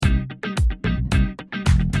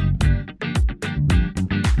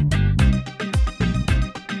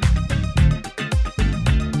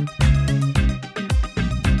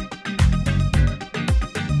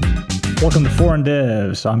Welcome to Foreign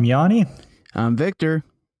Devs. I'm Yanni. I'm Victor.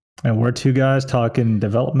 And we're two guys talking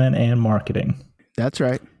development and marketing. That's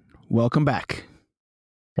right. Welcome back.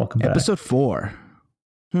 Welcome back. Episode 4.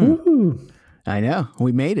 Woo-hoo. I know.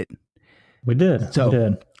 We made it. We did. So, we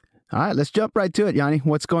did. All right, let's jump right to it, Yanni.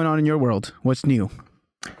 What's going on in your world? What's new?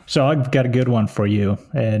 So I've got a good one for you.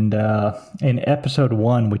 And in episode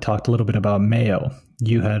 1, we talked a little bit about mayo.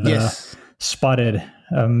 You had spotted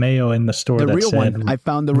a mayo in the store. The that real said one. I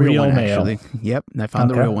found the real one, mayo. actually. Yep, I found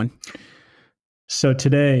the real one. So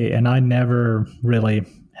today, and I never really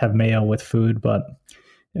have mayo with food, but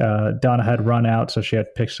Donna had run out, so she had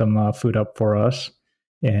to pick some food up for us.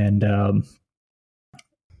 And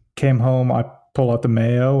came home, I pull out the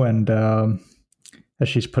mayo, and as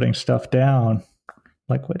she's putting stuff down, I'm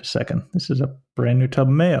like, wait a second, this is a brand new tub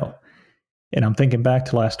of mayo. And I'm thinking back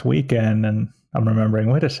to last weekend, and I'm remembering,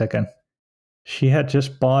 wait a second, she had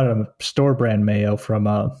just bought a store brand mayo from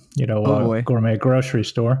a gourmet grocery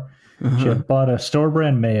store. Uh-huh. She had bought a store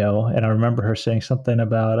brand mayo, and I remember her saying something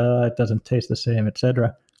about it doesn't taste the same,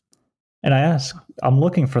 etc. And I asked, I'm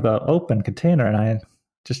looking for the open container, and I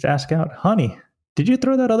just ask out, honey, did you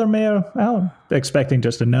throw that other mayo out? Expecting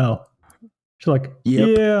just a no. She's like,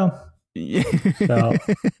 yep. Yeah. So,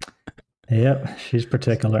 yep, she's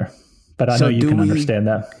particular. But I know you can understand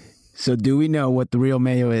that. So do we know what the real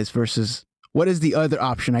mayo is versus what is the other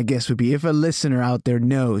option, I guess, would be if a listener out there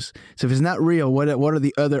knows. So if it's not real, what are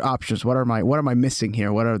the other options? What am I missing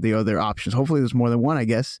here? What are the other options? Hopefully there's more than one, I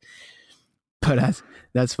guess. But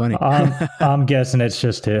that's funny. I'm guessing it's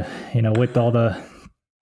just to, with all the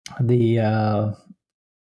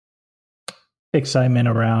excitement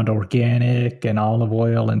around organic and olive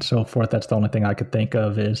oil and so forth. That's the only thing I could think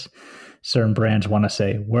of is certain brands want to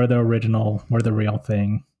say, we're the original, we're the real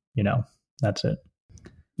thing. That's it.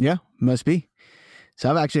 Yeah, must be. So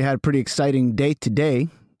I've actually had a pretty exciting day today.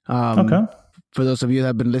 Okay. For those of you that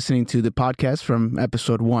have been listening to the podcast from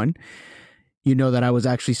episode 1, you know that I was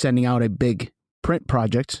actually sending out a big print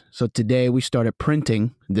project. So today we started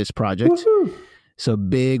printing this project. Woo-hoo. So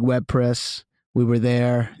big web press. We were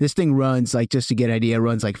there. This thing runs, just to get an idea,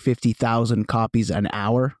 runs 50,000 copies an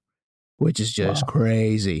hour, which is just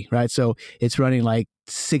crazy, right? So it's running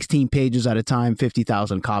 16 pages at a time,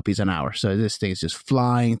 50,000 copies an hour. So this thing is just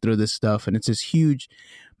flying through this stuff, and it's this huge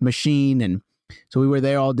machine. And so we were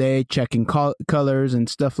there all day checking colors and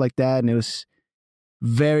stuff like that, and it was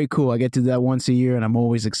very cool. I get to do that once a year, and I'm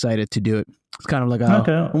always excited to do it. It's kind of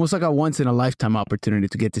almost like a once-in-a-lifetime opportunity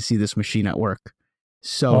to get to see this machine at work.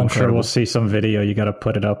 So I'm sure we'll see some video. You got to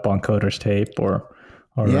put it up on Coder's Tape, or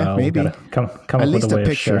maybe come up with a way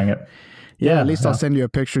of sharing it. Yeah, at least I'll send you a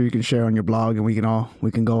picture you can share on your blog, and we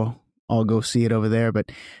can go see it over there.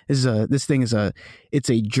 But this thing is a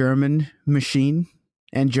German machine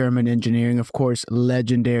and German engineering, of course,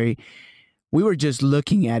 legendary. We were just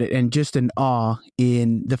looking at it and just in awe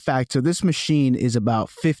in the fact. So this machine is about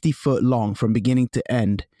 50 foot long from beginning to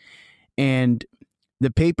end, and the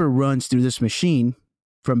paper runs through this machine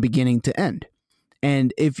from beginning to end.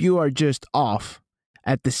 And if you are just off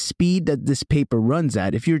at the speed that this paper runs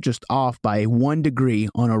at, if you're just off by 1 degree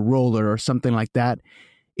on a roller or something like that,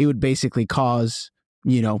 it would basically cause,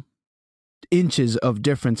 inches of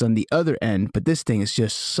difference on the other end. But this thing is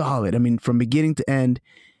just solid. I mean, from beginning to end,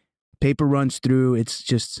 paper runs through. It's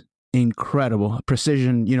just incredible.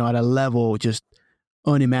 Precision, at a level just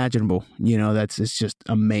unimaginable. It's just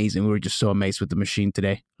amazing. We were just so amazed with the machine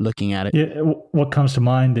today, looking at it. Yeah, what comes to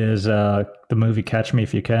mind is the movie Catch Me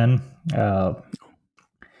If You Can,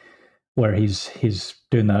 where he's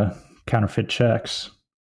doing the counterfeit checks,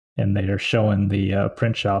 and they're showing the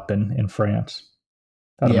print shop in France.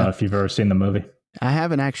 I don't know if you've ever seen the movie. I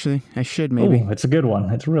haven't actually. I should maybe. Ooh, it's a good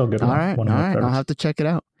one. It's a real good one. All right. I'll have to check it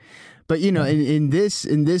out. But in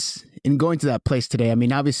going to that place today, I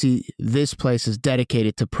mean, obviously this place is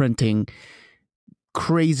dedicated to printing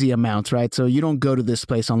crazy amounts, right? So you don't go to this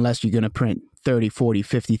place unless you're going to print 30, 40,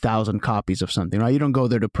 50,000 copies of something, right? You don't go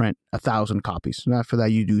there to print 1,000 copies. Not for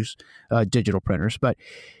that, you use digital printers. But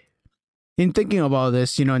in thinking of all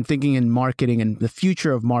this, and thinking in marketing and the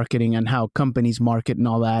future of marketing and how companies market and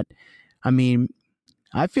all that, I mean,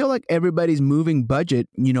 I feel like everybody's moving budget,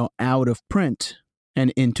 out of print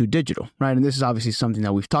and into digital, right? And this is obviously something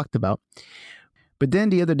that we've talked about. But then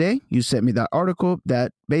the other day, you sent me that article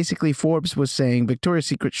that basically Forbes was saying Victoria's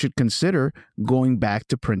Secret should consider going back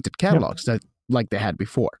to printed catalogs that like they had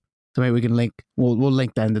before. So maybe we can we'll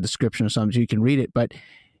link that in the description or something so you can read it. But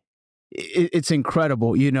it's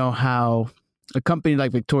incredible, how a company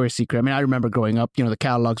like Victoria's Secret, I mean, I remember growing up, the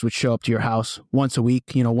catalogs would show up to your house once a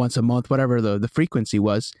week, once a month, whatever the frequency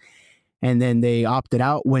was. and then they opted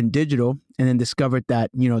out, went digital, and then discovered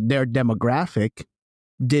that, their demographic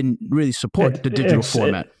didn't really support the digital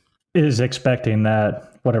format. It is expecting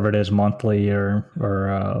that whatever it is, monthly or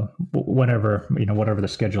whenever, whatever the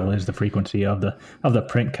schedule is, the frequency of the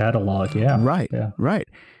print catalog. Yeah. Right. Yeah. Right.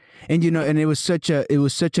 And and it was such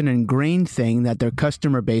an ingrained thing that their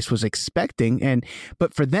customer base was expecting,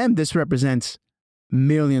 but for them this represents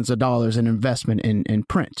millions of dollars in investment in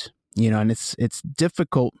print. And it's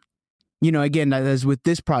difficult. Again, as with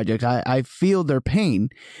this project, I feel their pain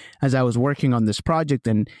as I was working on this project,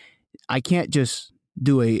 and I can't just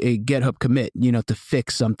do a GitHub commit, to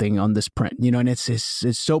fix something on this print, and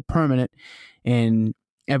it's so permanent, and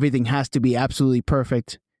everything has to be absolutely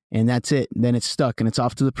perfect. And that's it. Then it's stuck and it's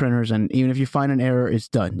off to the printers. And even if you find an error, it's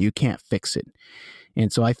done. You can't fix it.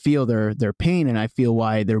 And so I feel their pain, and I feel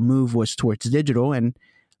why their move was towards digital. And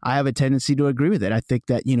I have a tendency to agree with it. I think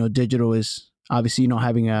that, digital is obviously,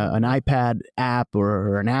 having an iPad app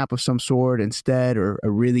or an app of some sort instead, or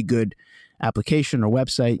a really good application or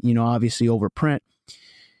website, obviously over print,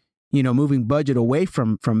 moving budget away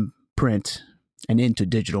from print and into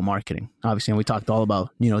digital marketing. Obviously, and we talked all about,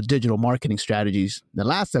 digital marketing strategies the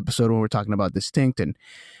last episode when we were talking about Distinct and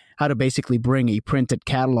how to basically bring a printed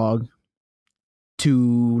catalog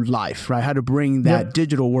to life, right? How to bring that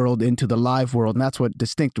digital world into the live world. And that's what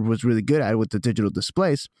Distinct was really good at with the digital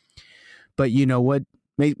displays. But what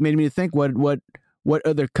made me think, what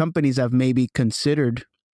other companies have maybe considered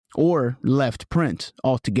or left print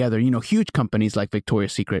altogether, huge companies like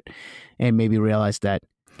Victoria's Secret, and maybe realized that,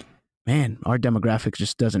 man, our demographics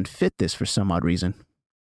just doesn't fit this for some odd reason.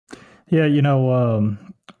 Yeah,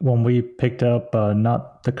 when we picked up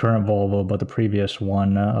not the current Volvo, but the previous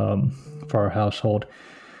one for our household,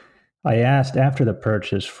 I asked after the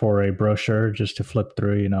purchase for a brochure just to flip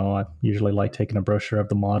through. I usually like taking a brochure of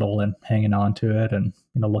the model and hanging on to it and,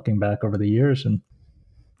 looking back over the years. And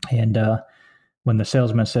when the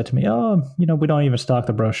salesman said to me, oh, we don't even stock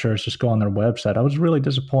the brochures, just go on their website, I was really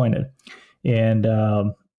disappointed. And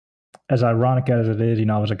as ironic as it is,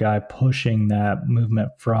 I was a guy pushing that movement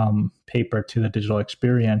from paper to the digital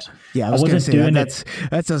experience. Yeah, I was going to say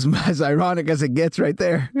that's as ironic as it gets right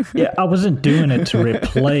there. Yeah, I wasn't doing it to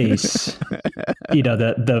replace,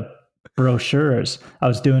 the brochures. I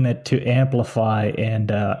was doing it to amplify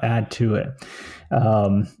and add to it.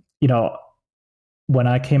 When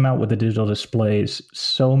I came out with the digital displays,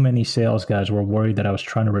 so many sales guys were worried that I was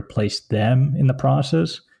trying to replace them in the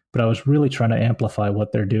process. But I was really trying to amplify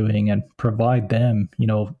what they're doing and provide them,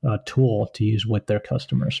 a tool to use with their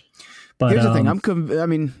customers. But here's the thing. All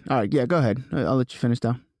right, yeah, go ahead. I'll let you finish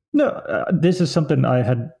down. No, this is something I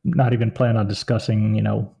had not even planned on discussing.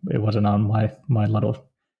 It wasn't on my little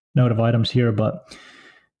note of items here, but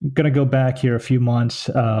I'm going to go back here a few months.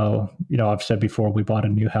 I've said before, we bought a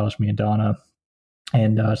new house, me and Donna.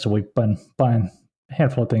 And so we've been buying a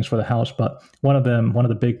handful of things for the house, but one of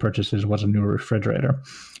the big purchases was a new refrigerator.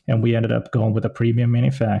 And we ended up going with a premium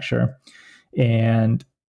manufacturer. And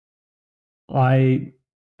I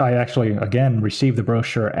actually, again, received the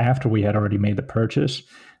brochure after we had already made the purchase.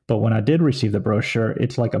 But when I did receive the brochure,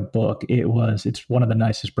 it's like a book. It's one of the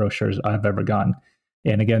nicest brochures I've ever gotten.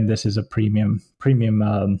 And again, this is a premium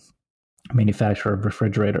manufacturer of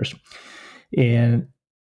refrigerators. And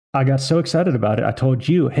I got so excited about it. I told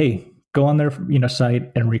you, hey, go on their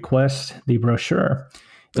site and request the brochure.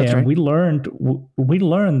 That's and right. we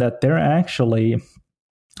learned that they're actually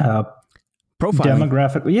profiling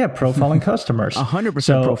customers.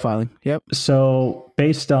 100% profiling. Yep. So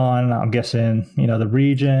based on, I'm guessing, the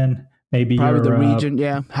region, maybe probably the region,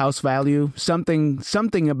 house value, something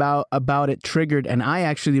about it triggered, and I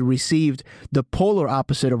actually received the polar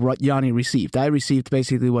opposite of what Yanni received. I received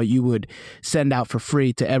basically what you would send out for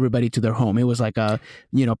free to everybody to their home. It was like a,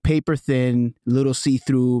 paper thin, little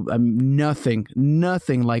see-through, nothing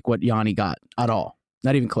like what Yanni got at all.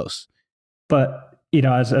 Not even close. But,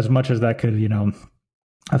 as much as that could,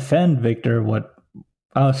 offend Victor, what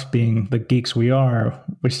us being the geeks we are,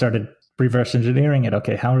 we started reverse engineering it.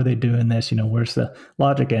 Okay, how are they doing this? Where's the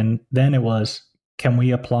logic? And then it was, can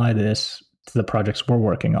we apply this to the projects we're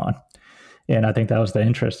working on? And I think that was the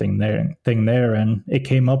interesting thing there. And it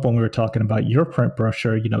came up when we were talking about your print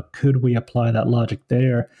brochure, could we apply that logic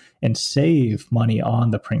there and save money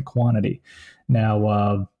on the print quantity?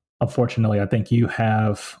 Now, unfortunately, I think you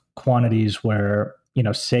have quantities where,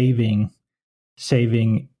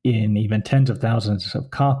 saving in even tens of thousands of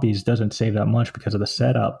copies doesn't save that much because of the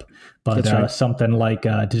setup. But right. Something like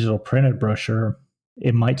a digital printed brochure,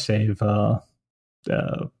 it might save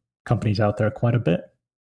companies out there quite a bit.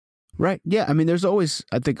 Right. Yeah. I mean, there's always,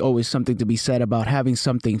 I think, always something to be said about having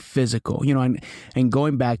something physical, and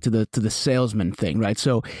going back to the salesman thing, right?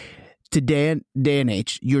 So today and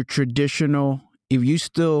age, your traditional, if you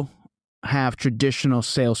still have traditional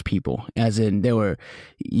salespeople, as in they were,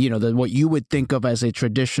 what you would think of as a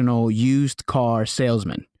traditional used car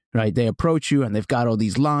salesman, right? They approach you and they've got all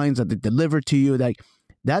these lines that they deliver to you.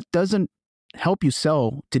 That doesn't help you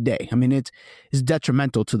sell today. I mean, it's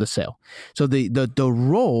detrimental to the sale. So the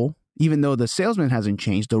role, even though the salesman hasn't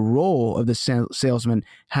changed, the role of the salesman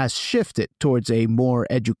has shifted towards a more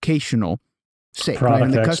educational sale. Product right?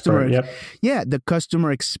 And the expert, customer, yep. the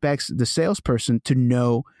customer expects the salesperson to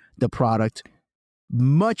know the product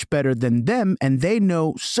much better than them, and they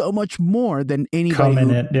know so much more than anybody.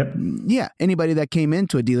 Anybody that came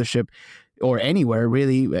into a dealership or anywhere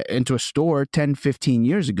really into a store 10, 15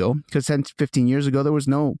 years ago, because 10, 15 years ago, there was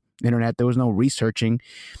no internet, there was no researching,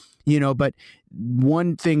 but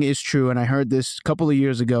one thing is true, and I heard this a couple of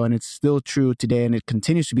years ago, and it's still true today, and it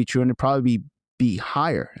continues to be true, and it'll probably be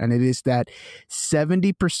higher. And it is that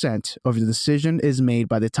 70% of the decision is made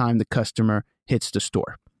by the time the customer hits the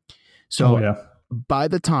store. So by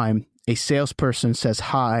the time a salesperson says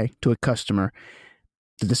hi to a customer,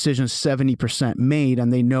 the decision is 70% made,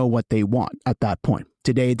 and they know what they want at that point.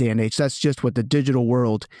 Today, day and age, that's just what the digital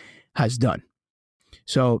world has done.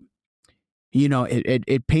 So,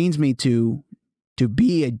 it pains me to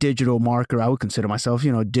be a digital marketer. I would consider myself,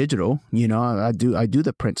 digital. I do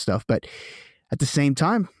the print stuff, but at the same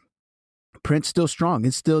time, print's still strong.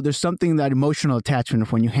 There's something, that emotional attachment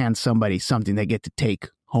of when you hand somebody something they get to take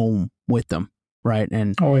home with them, right?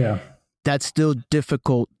 And that's still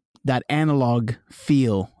difficult. That analog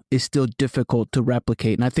feel is still difficult to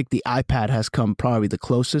replicate. And I think the iPad has come probably the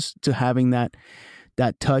closest to having that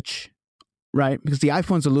touch, right? Because the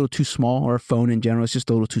iPhone's a little too small, or a phone in general is just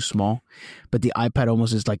a little too small. But the iPad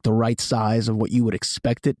almost is like the right size of what you would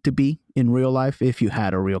expect it to be in real life if you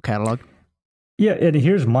had a real catalog. Yeah, and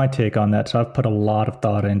here's my take on that. So I've put a lot of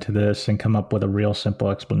thought into this and come up with a real simple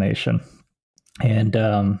explanation. And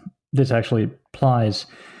this actually applies.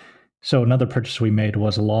 So another purchase we made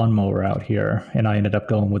was a lawnmower out here, and I ended up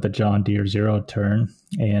going with a John Deere 0-turn,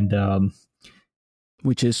 and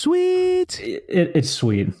which is sweet. It's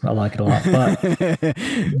sweet. I like it a lot. But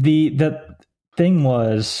the thing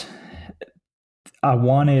was, I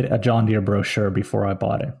wanted a John Deere brochure before I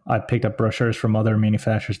bought it. I picked up brochures from other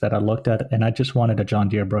manufacturers that I looked at, and I just wanted a John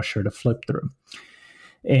Deere brochure to flip through.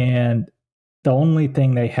 And the only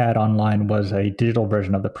thing they had online was a digital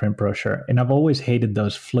version of the print brochure. And I've always hated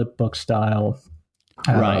those flip book style,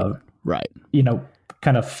 right.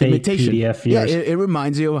 Kind of fake imitation PDF. Yeah, it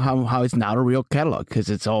reminds you of how it's not a real catalog, because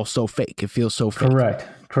it's all so fake. It feels so fake.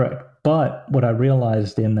 Correct. But what I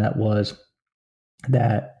realized in that was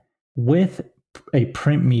that with a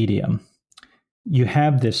print medium, you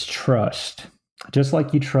have this trust. Just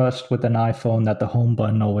like you trust with an iPhone that the home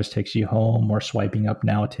button always takes you home, or swiping up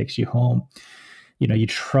now it takes you home. You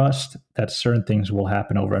trust that certain things will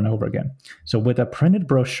happen over and over again. So with a printed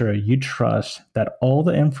brochure, you trust that all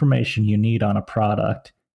the information you need on a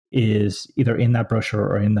product is either in that brochure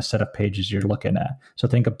or in the set of pages you're looking at. So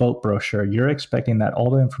think a boat brochure. You're expecting that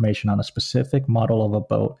all the information on a specific model of a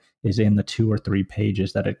boat is in the 2 or 3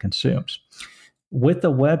 pages that it consumes. With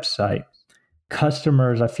the website,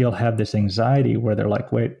 customers, I feel, have this anxiety where they're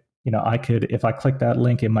like, wait, if I click that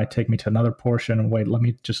link, it might take me to another portion. Wait, let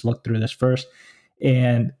me just look through this first.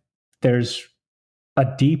 And there's a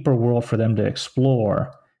deeper world for them to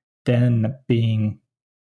explore than being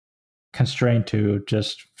constrained to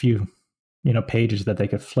just few, pages that they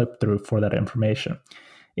could flip through for that information.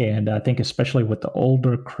 And I think especially with the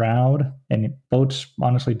older crowd, and boats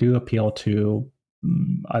honestly do appeal to,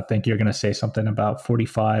 I think you're going to say something about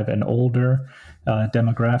 45 and older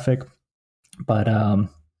demographic. But I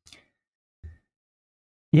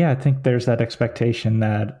think there's that expectation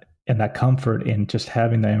that, and that comfort in just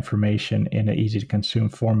having the information in an easy to consume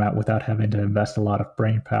format without having to invest a lot of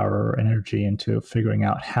brain power or energy into figuring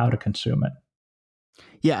out how to consume it.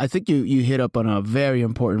 Yeah, I think you hit up on a very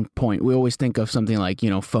important point. We always think of something like,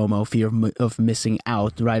 FOMO, fear of missing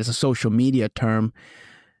out, right? It's a social media term.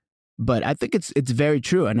 But I think it's very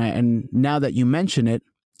true. And now that you mention it,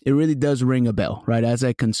 it really does ring a bell, right? As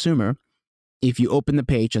a consumer, if you open the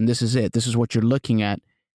page and this is it, this is what you're looking at,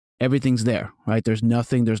 everything's there, right? There's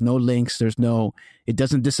nothing, there's no links, it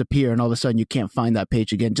doesn't disappear, and all of a sudden you can't find that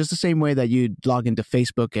page again. Just the same way that you log into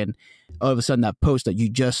Facebook and all of a sudden that post that you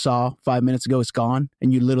just saw 5 minutes ago is gone,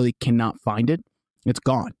 and you literally cannot find it. It's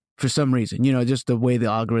gone for some reason, just the way the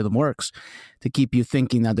algorithm works to keep you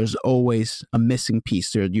thinking that there's always a missing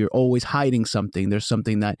piece there. You're always hiding something. There's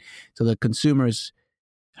something so the consumers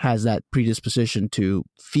has that predisposition to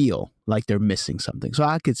feel like they're missing something. So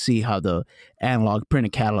I could see how the analog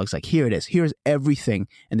printed catalog's like, here it is. Here's everything,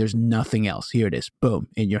 and there's nothing else. Here it is. Boom,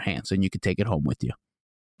 in your hands, and you can take it home with you.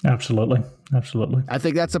 Absolutely. Absolutely. I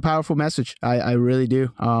think that's a powerful message. I really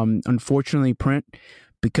do. Unfortunately, print,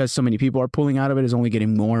 because so many people are pulling out of it, is only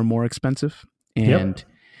getting more and more expensive. And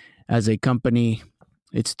as a company,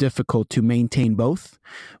 it's difficult to maintain both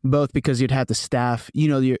because you'd have to staff,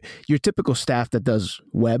 your typical staff that does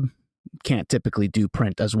web can't typically do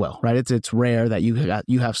print as well, right? It's rare that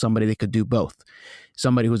you have somebody that could do both.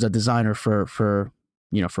 Somebody who's a designer for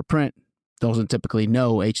print doesn't typically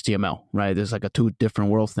know HTML, right? There's like a two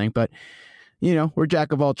different world thing, but we're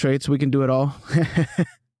jack of all trades. We can do it all.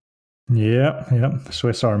 Yeah.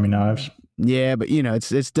 Swiss Army knives. Yeah, but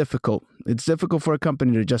it's difficult. It's difficult for a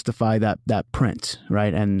company to justify that print,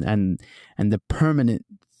 right? And the permanent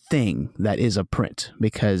thing that is a print,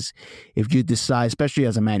 because if you decide, especially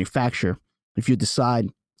as a manufacturer, if you decide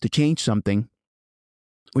to change something,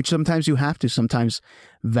 which sometimes you have to, sometimes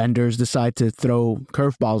vendors decide to throw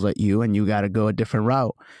curveballs at you and you got to go a different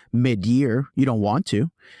route mid-year. You don't want to,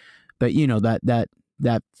 but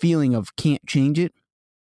that feeling of can't change it,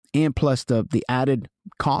 and plus the added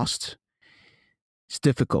cost. It's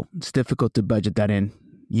difficult. It's difficult to budget that in,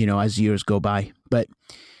 as years go by. But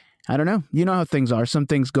I don't know. You know how things are. Some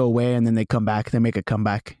things go away and then they come back. They make a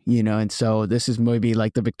comeback, and so this is maybe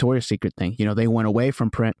like the Victoria's Secret thing. They went away from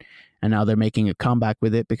print and now they're making a comeback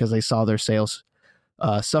with it because they saw their sales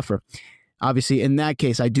suffer. Obviously, in that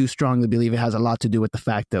case, I do strongly believe it has a lot to do with the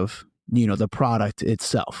fact of, the product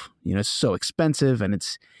itself. It's so expensive, and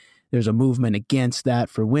there's a movement against that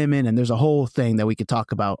for women, and there's a whole thing that we could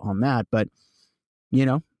talk about on that. But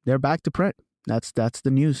they're back to print. That's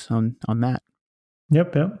the news on that.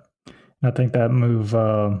 Yep. I think that move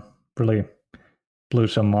really blew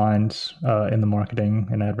some minds in the marketing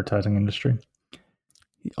and advertising industry.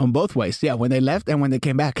 On both ways. Yeah, when they left and when they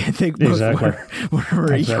came back, I think both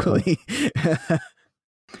were equally.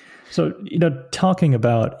 So, talking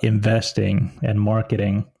about investing and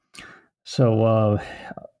marketing. So,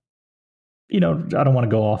 I don't want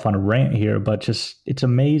to go off on a rant here, but just it's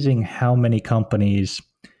amazing how many companies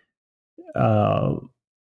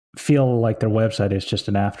feel like their website is just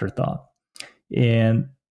an afterthought. And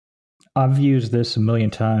I've used this a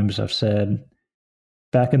million times. I've said,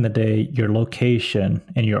 back in the day, your location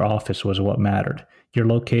and your office was what mattered. Your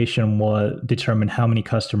location determined how many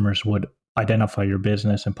customers would identify your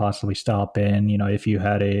business and possibly stop in. If you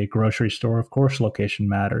had a grocery store, of course, location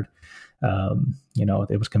mattered.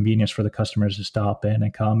 It was convenience for the customers to stop in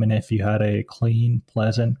and come. And if you had a clean,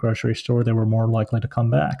 pleasant grocery store, they were more likely to come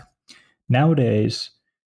back. Nowadays,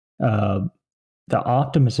 the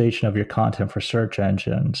optimization of your content for search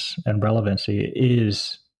engines and relevancy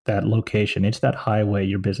is that location. It's that highway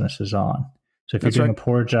your business is on. So if you're doing a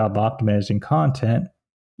poor job optimizing content,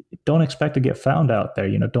 don't expect to get found out there.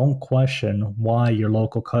 Don't question why your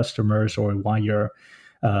local customers or why your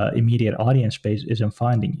immediate audience base isn't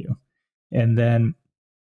finding you. And then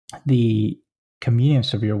the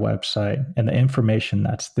convenience of your website and the information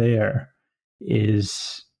that's there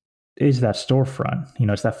is that storefront.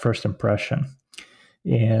 It's that first impression.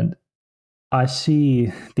 And I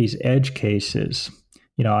see these edge cases.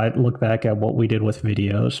 I look back at what we did with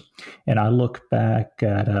videos, and I look back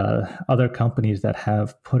at other companies that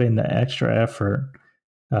have put in the extra effort.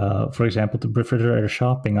 For example, the refrigerator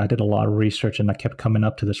shopping, I did a lot of research, and I kept coming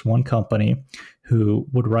up to this one company who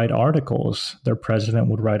would write articles. Their president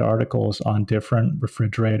would write articles on different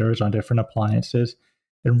refrigerators, on different appliances,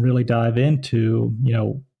 and really dive into,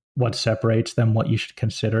 what separates them, what you should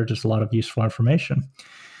consider, just a lot of useful information.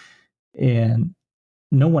 And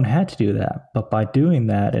no one had to do that. But by doing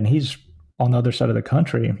that, and he's on the other side of the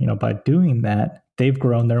country, by doing that, they've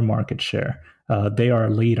grown their market share. They are a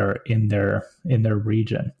leader in their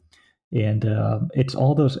region. And it's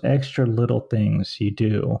all those extra little things you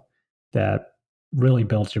do that really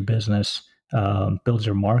builds your business, builds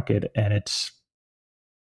your market. And it's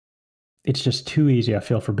just too easy, I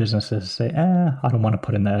feel, for businesses to say, I don't want to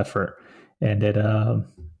put in the effort. And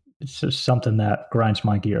it's just something that grinds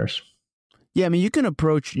my gears. Yeah, I mean, you can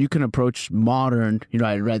approach modern,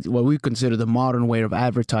 what we consider the modern way of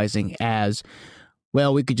advertising as,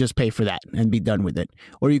 well, we could just pay for that and be done with it.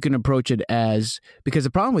 Or you can approach it as, because the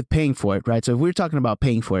problem with paying for it, right? So if we're talking about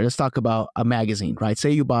paying for it, let's talk about a magazine, right?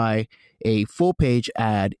 Say you buy a full page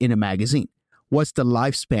ad in a magazine. What's the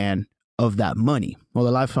lifespan of that money? Well,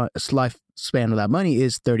 the lifespan of that money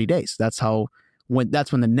is 30 days. That's when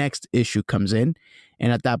the next issue comes in.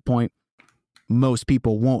 And at that point, most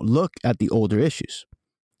people won't look at the older issues.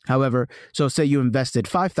 However, so say you invested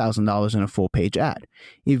 $5,000 in a full page ad.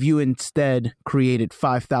 If you instead created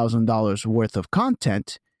 $5,000 worth of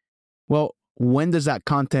content, well, when does that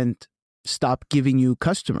content stop giving you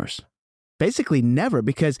customers? Basically never,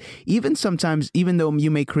 because even sometimes, even though you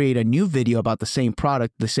may create a new video about the same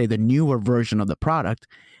product, let's say the newer version of the product,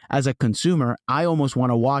 as a consumer, I almost want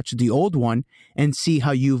to watch the old one and see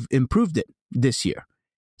how you've improved it this year.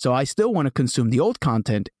 So I still want to consume the old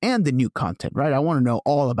content and the new content, right? I want to know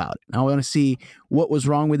all about it. I want to see what was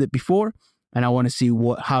wrong with it before, and I want to see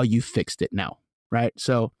how you fixed it now, right?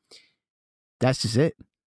 So that's just it.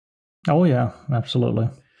 Oh, yeah, absolutely.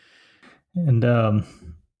 And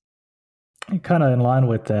kind of in line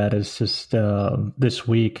with that is just this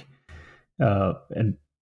week, and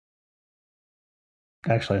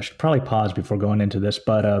actually I should probably pause before going into this,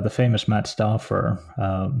 but the famous Matt Stauffer,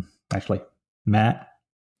 Matt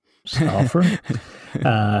Stauffer,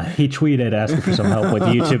 he tweeted asking for some help with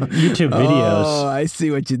YouTube videos. Oh, I see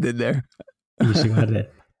what you did there. You see what I did?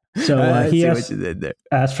 So he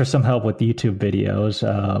asked for some help with YouTube videos,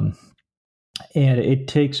 and it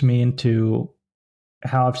takes me into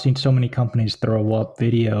how I've seen so many companies throw up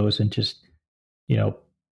videos and just,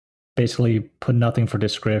 basically put nothing for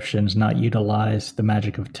descriptions, not utilize the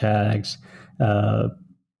magic of tags,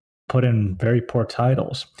 put in very poor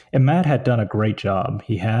titles. And Matt had done a great job.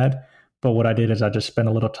 He had, but what I did is I just spent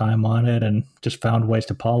a little time on it and just found ways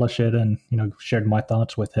to polish it and, shared my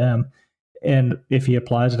thoughts with him. And if he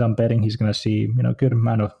applies it, I'm betting he's going to see, good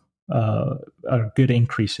amount of, a good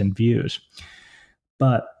increase in views.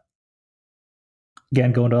 But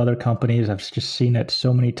again, going to other companies, I've just seen it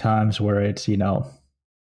so many times where it's,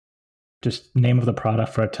 just name of the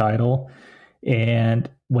product for a title. And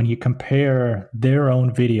when you compare their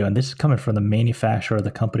own video, and this is coming from the manufacturer,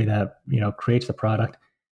 the company that, creates the product,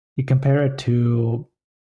 you compare it to,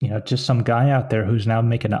 just some guy out there who's now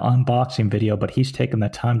making an unboxing video, but he's taken the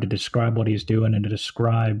time to describe what he's doing and to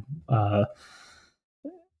describe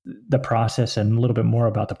the process and a little bit more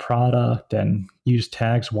about the product and use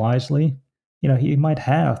tags wisely. He might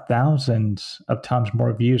have thousands of times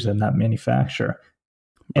more views than that manufacturer.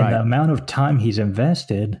 And the amount of time he's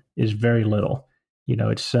invested is very little.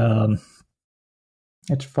 It's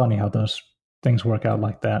funny how those things work out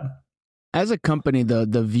like that. As a company,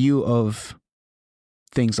 the view of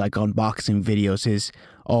things like unboxing videos is,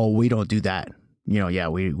 oh, we don't do that.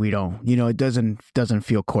 We don't. It doesn't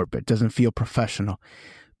feel corporate, doesn't feel professional.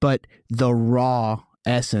 But the raw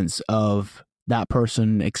essence of that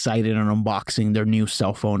person excited and unboxing their new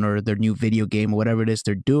cell phone or their new video game or whatever it is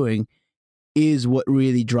they're doing is what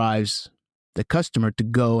really drives the customer to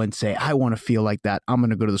go and say, I want to feel like that. I'm going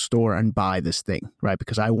to go to the store and buy this thing, right?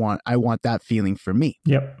 Because I want that feeling for me.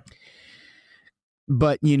 Yep.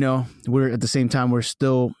 But, we're at the same time, we're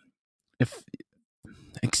still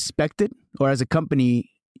expected, or as a company,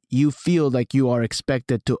 you feel like you are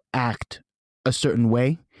expected to act a certain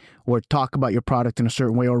way or talk about your product in a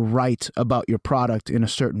certain way or write about your product in a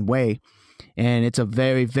certain way. And it's a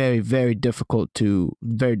very, very, very difficult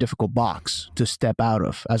box to step out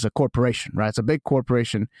of as a corporation, right? It's a big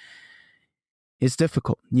corporation. It's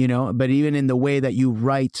difficult, but even in the way that you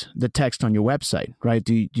write the text on your website, right?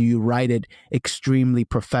 Do you write it extremely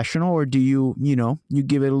professional, or do you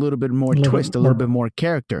give it a little bit more twist, a little bit more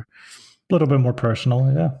character? A little bit more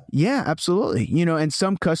personal, yeah. Yeah, absolutely. And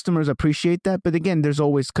some customers appreciate that. But again, there's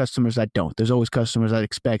always customers that don't. There's always customers that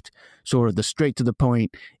expect sort of the straight to the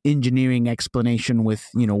point engineering explanation with,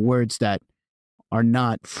 words that are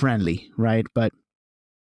not friendly, right? But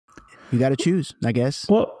you got to choose, I guess.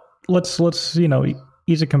 Well, let's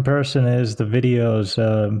easy comparison is the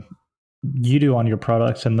videos you do on your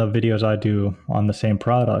products and the videos I do on the same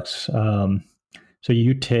products. So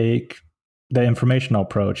you take the informational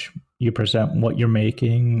approach. You present what you're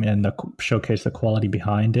making and showcase the quality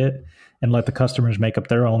behind it and let the customers make up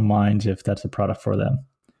their own minds if that's the product for them.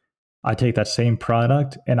 I take that same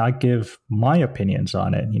product and I give my opinions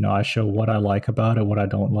on it. I show what I like about it, what I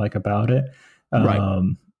don't like about it.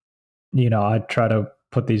 Right. I try to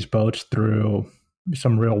put these boats through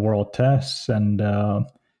some real world tests and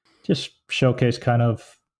just showcase kind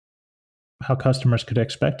of how customers could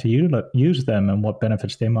expect to use them and what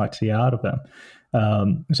benefits they might see out of them.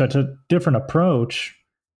 So it's a different approach,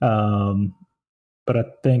 but I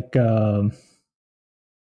think,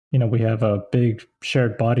 we have a big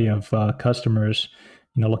shared body of customers,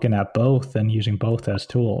 looking at both and using both as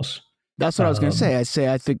tools. That's what I was going to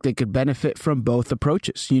say. I think they could benefit from both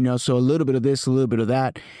approaches, so a little bit of this, a little bit of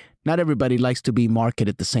that. Not everybody likes to be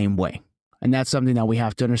marketed the same way. And that's something that we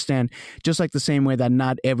have to understand, just like the same way that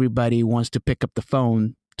not everybody wants to pick up the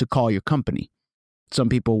phone to call your company. Some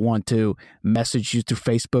people want to message you through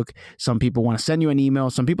Facebook. Some people want to send you an email.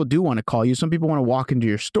 Some people do want to call you. Some people want to walk into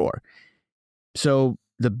your store. So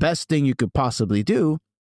the best thing you could possibly do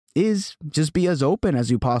is just be as open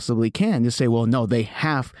as you possibly can. Just say, well, no, they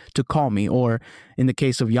have to call me. Or in the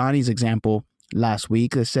case of Yanni's example last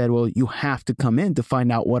week, they said, well, you have to come in to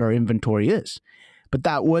find out what our inventory is. But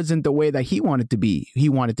that wasn't the way that he wanted to be. He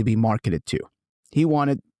wanted to be marketed to. He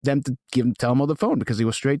wanted them to tell him on the phone because he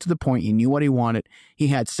was straight to the point. He knew what he wanted. He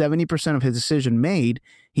had 70% of his decision made.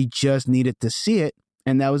 He just needed to see it,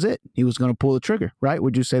 and that was it. He was going to pull the trigger, right?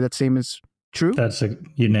 Would you say that same is true?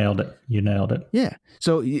 You nailed it. You nailed it. Yeah.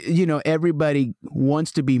 So, everybody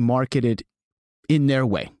wants to be marketed in their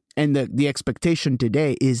way. And the expectation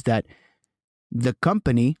today is that the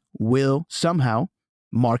company will somehow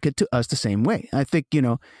market to us the same way. I think,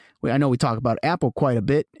 I know we talk about Apple quite a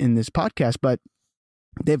bit in this podcast, but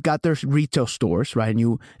they've got their retail stores, right?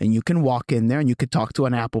 And you can walk in there and you could talk to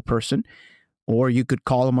an Apple person, or you could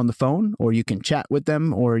call them on the phone, or you can chat with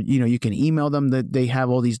them, or, you can email them. That they have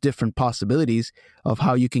all these different possibilities of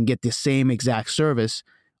how you can get the same exact service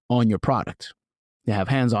on your product. They have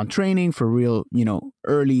hands-on training for real,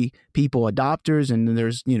 early people adopters. And then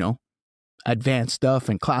there's, advanced stuff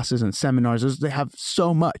and classes and seminars. They have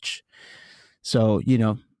so much. So,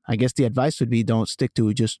 I guess the advice would be don't stick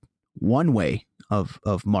to just one way of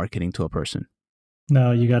marketing to a person.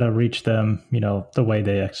 No, you got to reach them, the way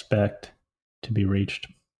they expect to be reached.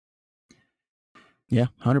 Yeah,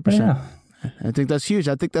 100%. Yeah. I think that's huge.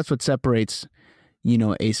 I think that's what separates,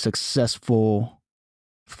 a successful,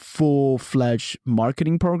 full-fledged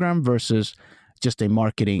marketing program versus just a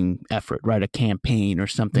marketing effort, right? A campaign or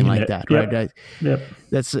something like that, right? Yep.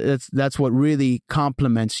 That's what really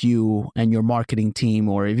complements you and your marketing team,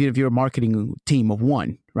 or if you're a marketing team of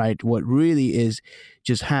one, right? What really is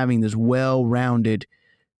just having this well-rounded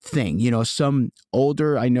thing. Some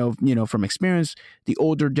older, I know, from experience, the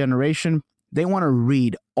older generation, they want to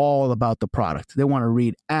read all about the product. They want to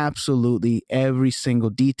read absolutely every single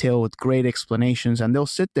detail with great explanations, and they'll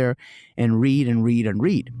sit there and read and read and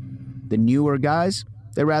read. The newer guys,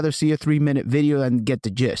 they rather see a 3-minute video and get the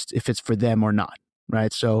gist if it's for them or not,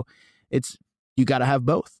 right? So you got to have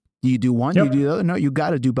both. Do you do one? Yep. Do you do the other? No, you got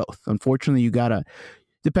to do both. Unfortunately, you got to,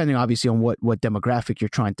 depending obviously on what demographic you're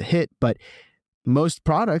trying to hit, but most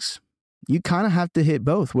products, you kind of have to hit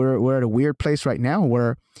both. We're at a weird place right now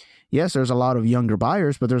where, yes, there's a lot of younger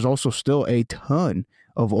buyers, but there's also still a ton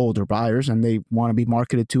of older buyers, and they want to be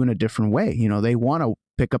marketed to in a different way. They want to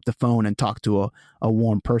pick up the phone and talk to a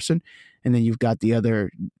warm person. And then you've got the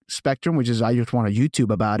other spectrum, which is I just want to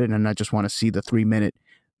YouTube about it, and I just want to see the 3-minute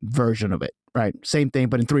version of it, right? Same thing,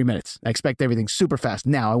 but in 3 minutes. I expect everything super fast.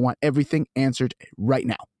 Now I want everything answered right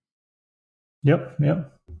now. Yep.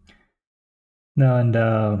 No, and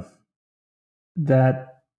that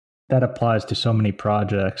applies to so many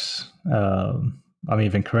projects I'm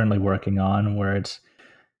even currently working on, where it's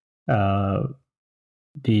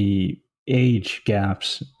the age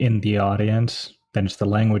gaps in the audience, then it's the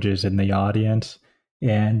languages in the audience,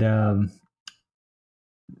 and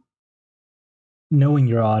knowing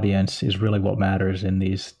your audience is really what matters in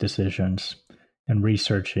these decisions, and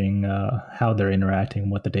researching how they're interacting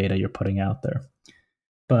with the data you're putting out there.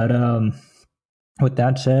 But with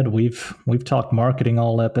that said, we've talked marketing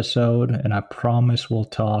all episode, and I promise we'll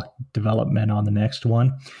talk development on the next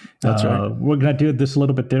one. That's right. We're going to do this a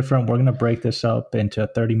little bit different. We're going to break this up into a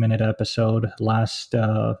 30-minute episode. Last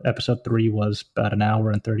episode 3 was about an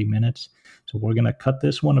hour and 30 minutes. So we're going to cut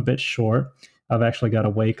this one a bit short. I've actually got to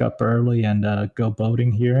wake up early and go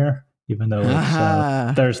boating here, even though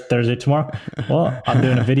it's Thursday tomorrow. Well, I'm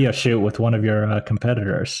doing a video shoot with one of your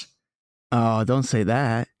competitors. Oh, don't say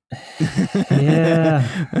that. yeah,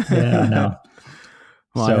 no.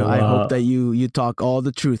 Well, so, I hope that you talk all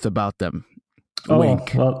the truth about them.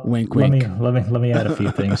 Wink, well, wink. Let me add a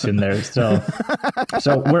few things in there. So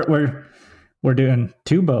we're doing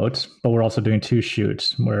 2 boats, but we're also doing 2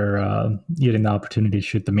 shoots. We're getting the opportunity to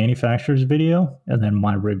shoot the manufacturer's video and then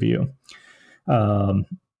my review.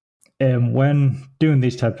 And when doing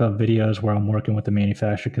these types of videos where I'm working with the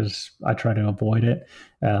manufacturer, because I try to avoid it,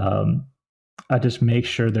 I just make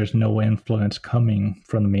sure there's no influence coming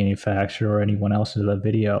from the manufacturer or anyone else in the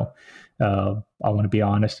video. I want to be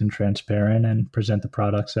honest and transparent and present the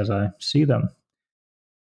products as I see them.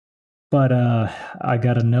 But I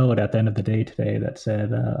got a note at the end of the day today that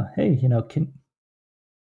said, "Hey, can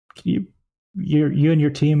you and your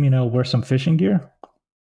team, wear some fishing gear?"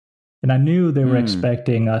 And I knew they were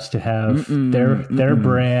expecting us to have their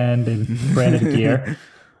brand and branded gear,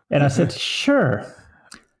 and I said, "Sure."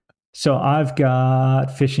 So I've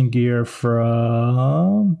got fishing gear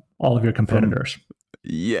from all of your competitors.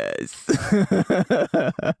 Yes.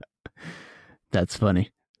 That's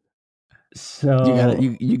funny. So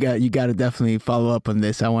you gotta definitely follow up on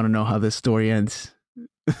this. I want to know how this story ends.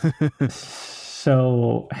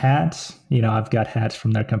 So hats, I've got hats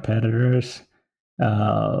from their competitors,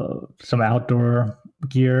 some outdoor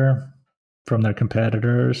gear from their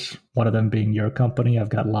competitors, one of them being your company. I've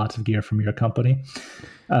got lots of gear from your company,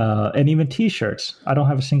 and even t-shirts. I don't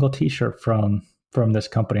have a single t-shirt from this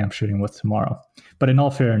company I'm shooting with tomorrow. But in all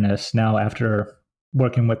fairness, now after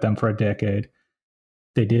working with them for a decade,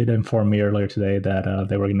 they did inform me earlier today that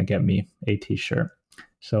they were going to get me a t-shirt.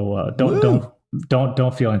 So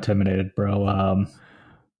don't feel intimidated, bro.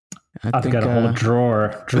 I've got a whole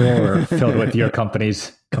drawer filled with your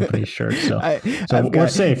company's shirts. So we're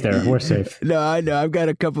safe there. We're safe. No, I know. I've got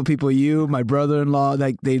a couple people, my brother-in-law,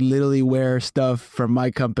 like they literally wear stuff from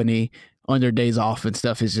my company on their days off and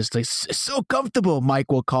stuff. Is just like it's so comfortable. Mike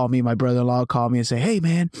will call me, my brother-in-law will call me and say, "Hey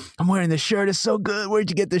man, I'm wearing this shirt. It's so good. Where'd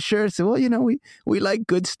you get this shirt?" I said, "Well, we like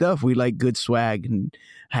good stuff. We like good swag and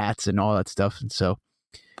hats and all that stuff." And so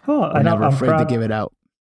I'm never afraid to give it out.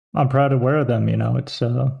 I'm proud to wear them. It's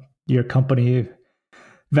your company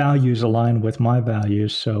values align with my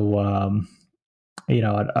values. So,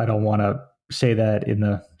 I don't want to say that in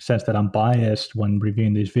the sense that I'm biased when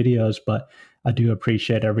reviewing these videos, but I do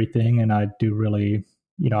appreciate everything. And I do really,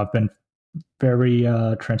 I've been very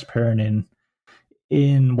transparent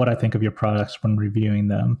in what I think of your products when reviewing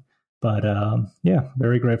them. But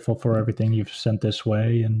very grateful for everything you've sent this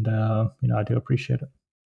way. And, I do appreciate it.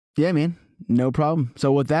 Yeah, man. No problem.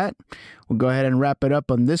 So with that, we'll go ahead and wrap it up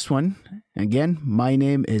on this one. Again, my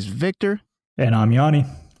name is Victor. And I'm Yanni.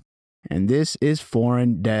 And this is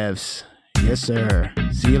Foreign Devs. Yes, sir.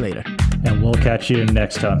 See you later. And we'll catch you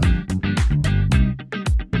next time.